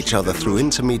 accessible to each other through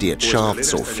intermediate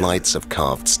shafts or flights of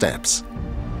carved steps.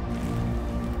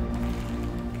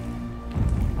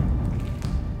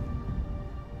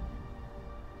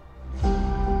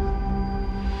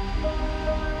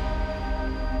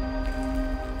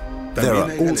 There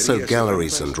are also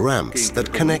galleries and ramps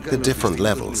that connect the different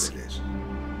levels.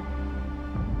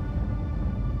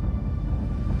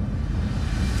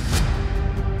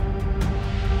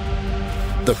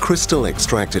 The crystal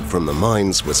extracted from the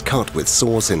mines was cut with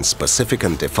saws in specific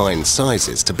and defined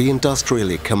sizes to be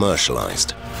industrially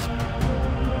commercialized.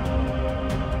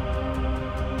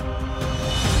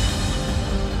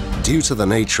 Due to the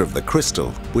nature of the crystal,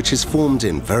 which is formed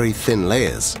in very thin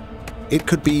layers, it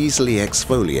could be easily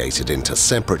exfoliated into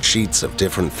separate sheets of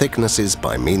different thicknesses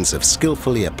by means of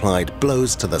skillfully applied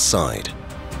blows to the side.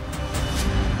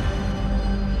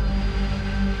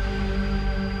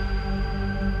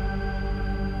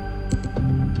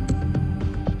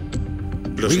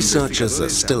 Researchers are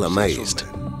still amazed.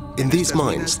 In these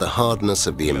mines, the hardness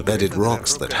of the embedded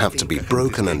rocks that have to be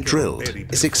broken and drilled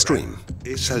is extreme.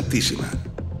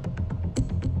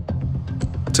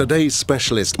 Today's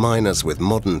specialist miners with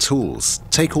modern tools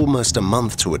take almost a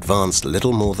month to advance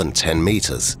little more than 10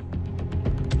 meters.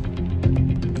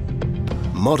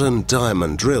 Modern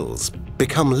diamond drills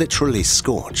become literally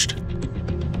scorched.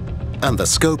 And the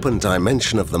scope and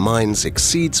dimension of the mines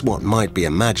exceeds what might be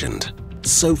imagined,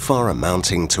 so far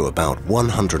amounting to about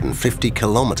 150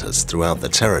 kilometers throughout the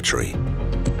territory.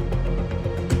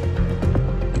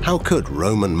 How could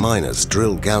Roman miners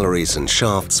drill galleries and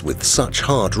shafts with such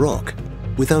hard rock,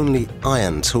 with only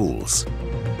iron tools?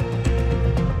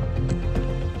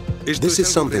 This is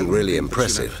something really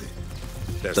impressive.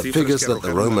 The figures that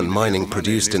the Roman mining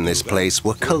produced in this place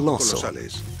were colossal.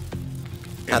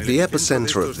 At the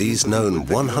epicenter of these known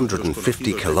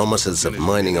 150 kilometers of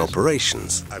mining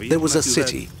operations, there was a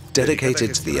city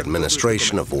dedicated to the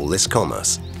administration of all this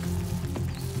commerce.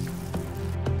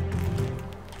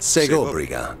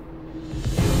 Segovia.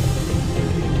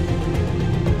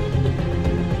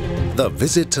 The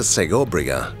visit to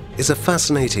Segovia is a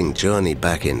fascinating journey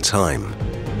back in time.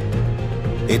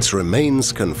 Its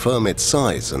remains confirm its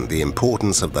size and the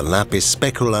importance of the lapis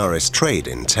specularis trade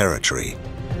in territory.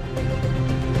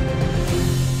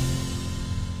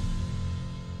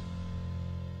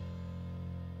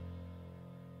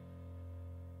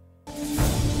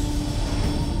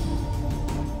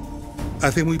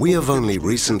 We have only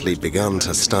recently begun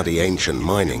to study ancient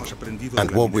mining, and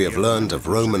what we have learned of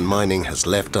Roman mining has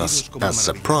left us as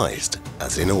surprised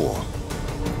as in awe.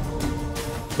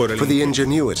 For the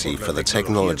ingenuity, for the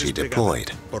technology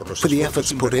deployed, for the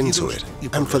efforts put into it,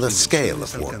 and for the scale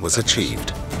of what was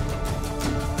achieved.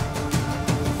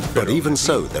 But even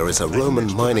so, there is a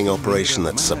Roman mining operation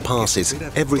that surpasses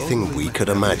everything we could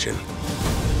imagine.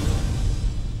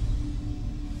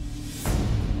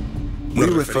 We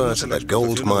refer to the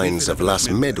gold mines of Las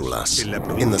Médulas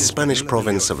in the Spanish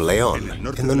province of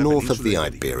León, in the north of the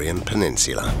Iberian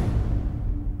Peninsula.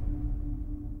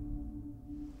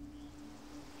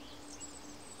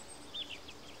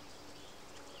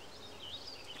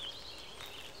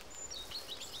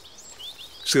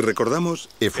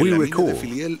 If we recall,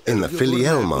 in the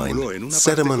Filiel mine,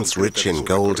 sediments rich in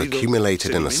gold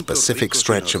accumulated in a specific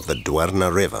stretch of the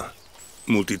Duerna River.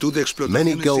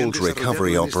 Many gold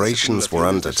recovery operations were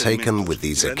undertaken with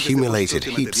these accumulated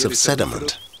heaps of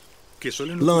sediment.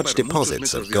 Large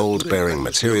deposits of gold-bearing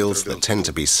materials that tend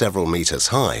to be several meters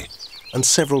high and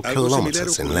several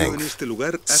kilometers in length.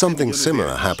 Something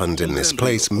similar happened in this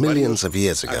place millions of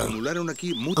years ago.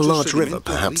 A large river,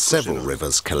 perhaps several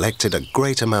rivers, collected a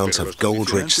great amount of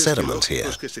gold-rich sediment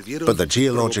here, but the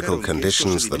geological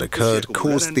conditions that occurred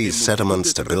caused these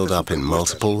sediments to build up in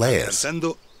multiple layers,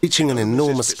 reaching an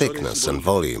enormous thickness and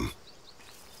volume.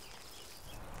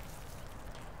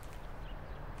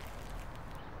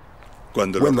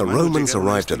 When the Romans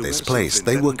arrived at this place,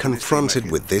 they were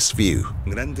confronted with this view: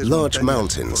 large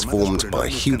mountains formed by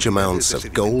huge amounts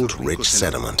of gold-rich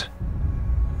sediment.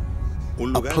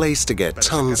 A place to get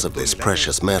tons of this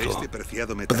precious metal.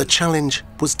 But the challenge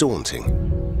was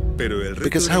daunting.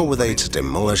 Because how were they to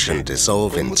demolish and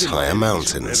dissolve entire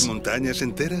mountains?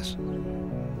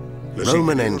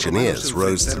 Roman engineers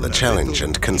rose to the challenge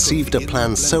and conceived a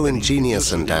plan so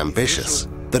ingenious and ambitious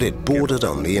that it bordered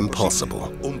on the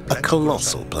impossible, a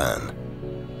colossal plan.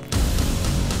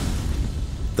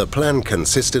 The plan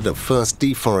consisted of first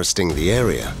deforesting the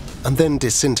area and then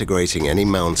disintegrating any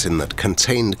mountain that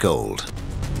contained gold,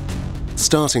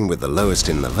 starting with the lowest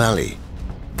in the valley,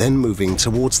 then moving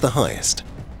towards the highest.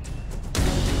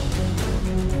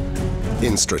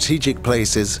 In strategic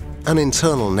places, an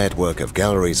internal network of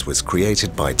galleries was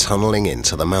created by tunneling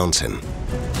into the mountain.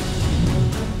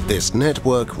 This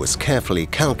network was carefully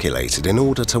calculated in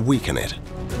order to weaken it.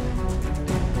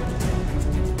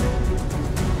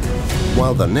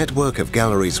 While the network of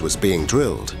galleries was being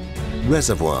drilled,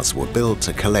 reservoirs were built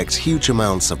to collect huge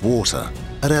amounts of water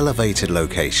at elevated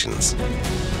locations.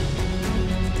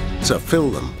 To fill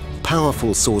them,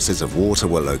 powerful sources of water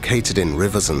were located in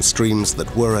rivers and streams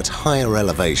that were at higher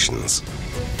elevations.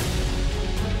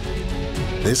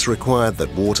 This required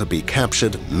that water be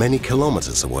captured many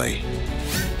kilometers away.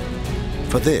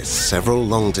 For this, several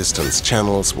long-distance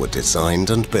channels were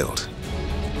designed and built.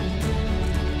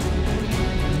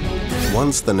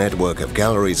 Once the network of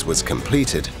galleries was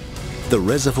completed, the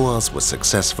reservoirs were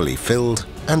successfully filled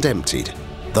and emptied,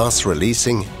 thus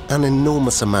releasing an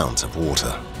enormous amount of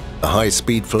water. The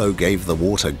high-speed flow gave the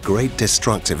water great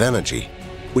destructive energy,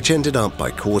 which ended up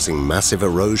by causing massive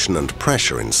erosion and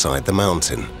pressure inside the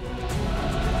mountain.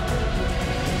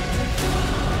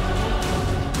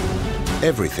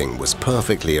 Everything was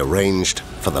perfectly arranged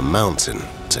for the mountain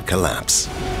to collapse.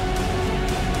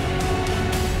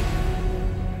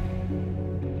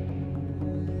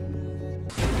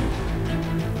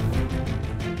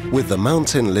 With the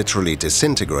mountain literally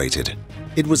disintegrated,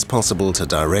 it was possible to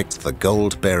direct the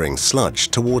gold-bearing sludge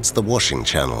towards the washing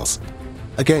channels,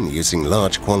 again using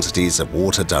large quantities of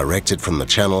water directed from the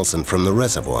channels and from the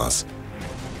reservoirs.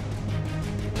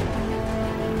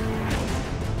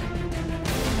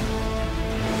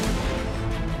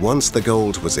 Once the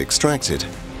gold was extracted,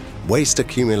 waste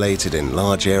accumulated in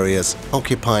large areas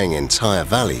occupying entire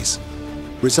valleys,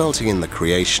 resulting in the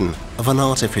creation of an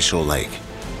artificial lake.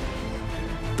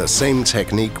 The same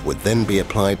technique would then be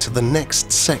applied to the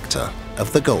next sector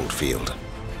of the gold field.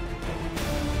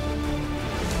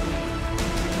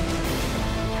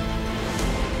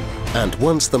 And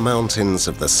once the mountains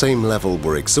of the same level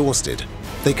were exhausted,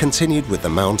 they continued with the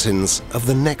mountains of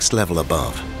the next level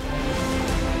above.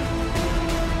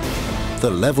 The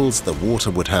levels the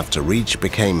water would have to reach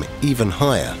became even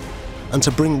higher, and to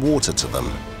bring water to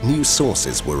them, new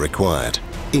sources were required,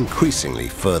 increasingly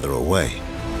further away.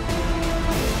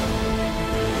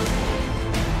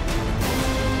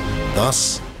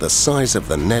 Thus, the size of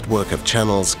the network of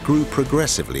channels grew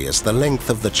progressively as the length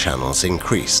of the channels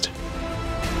increased.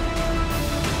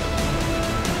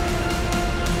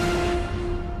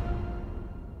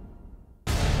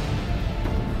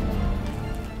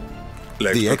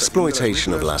 The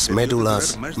exploitation of Las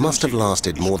Medullas must have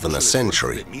lasted more than a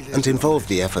century and involved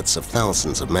the efforts of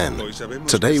thousands of men.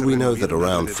 Today we know that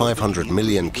around 500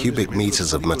 million cubic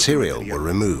meters of material were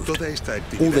removed.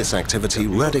 All this activity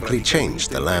radically changed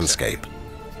the landscape.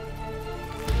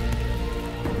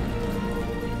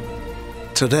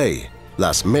 Today,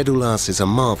 Las Medullas is a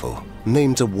marvel,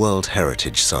 named a World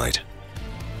Heritage Site.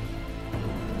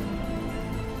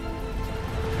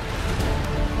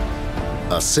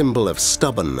 A symbol of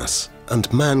stubbornness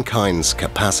and mankind's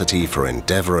capacity for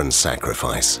endeavor and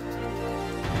sacrifice.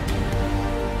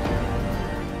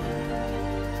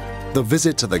 The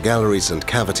visit to the galleries and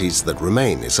cavities that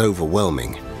remain is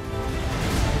overwhelming.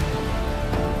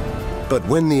 But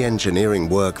when the engineering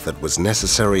work that was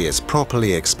necessary is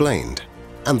properly explained,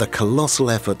 and the colossal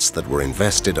efforts that were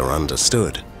invested are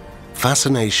understood,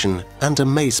 fascination and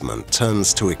amazement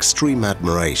turns to extreme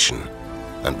admiration,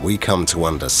 and we come to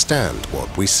understand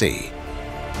what we see.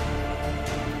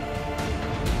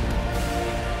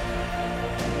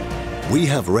 We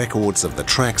have records of the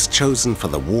tracks chosen for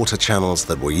the water channels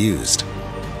that were used.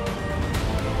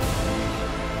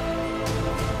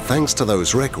 Thanks to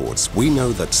those records, we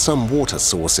know that some water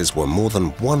sources were more than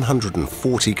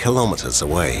 140 kilometers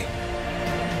away.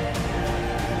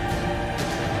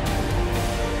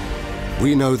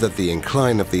 We know that the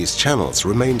incline of these channels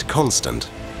remained constant.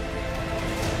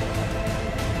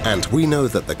 And we know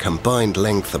that the combined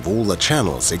length of all the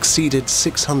channels exceeded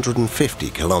 650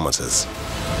 kilometers.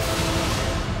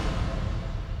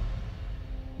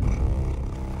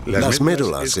 Las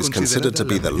Médulas is considered to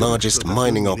be the largest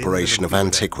mining operation of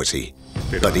antiquity.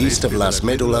 But east of Las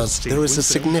Médulas, there is a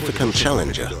significant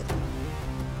challenger.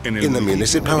 In the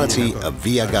municipality of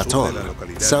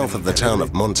Villagaton, south of the town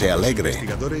of Monte Alegre,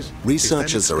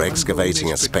 researchers are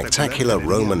excavating a spectacular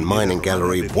Roman mining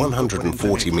gallery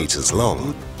 140 meters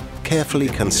long, carefully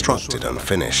constructed and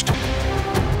finished.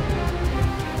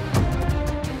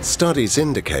 Studies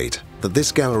indicate that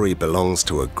this gallery belongs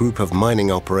to a group of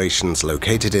mining operations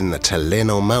located in the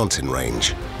Teleno mountain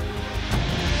range.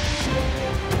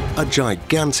 A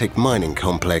gigantic mining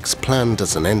complex planned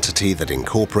as an entity that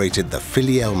incorporated the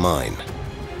Filiel mine.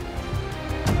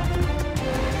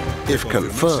 If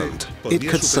confirmed, it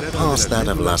could surpass that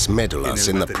of Las Médulas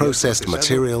in the processed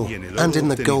material and in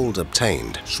the gold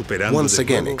obtained, once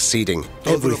again exceeding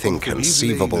everything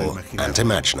conceivable and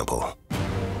imaginable.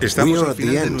 We are at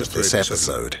the end of this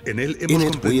episode. In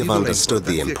it, we have understood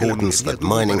the importance that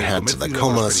mining had to the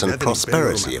commerce and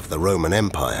prosperity of the Roman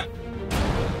Empire.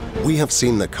 We have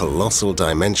seen the colossal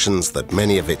dimensions that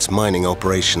many of its mining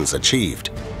operations achieved,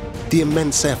 the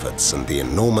immense efforts and the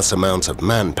enormous amount of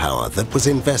manpower that was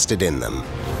invested in them.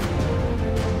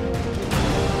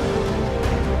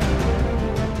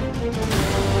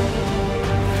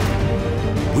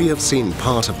 We have seen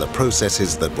part of the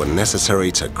processes that were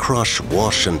necessary to crush,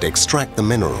 wash, and extract the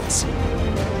minerals.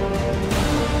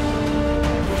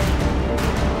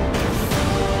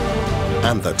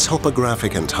 And the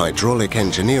topographic and hydraulic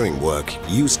engineering work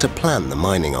used to plan the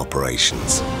mining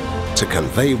operations, to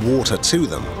convey water to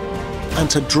them, and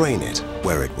to drain it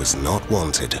where it was not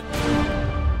wanted.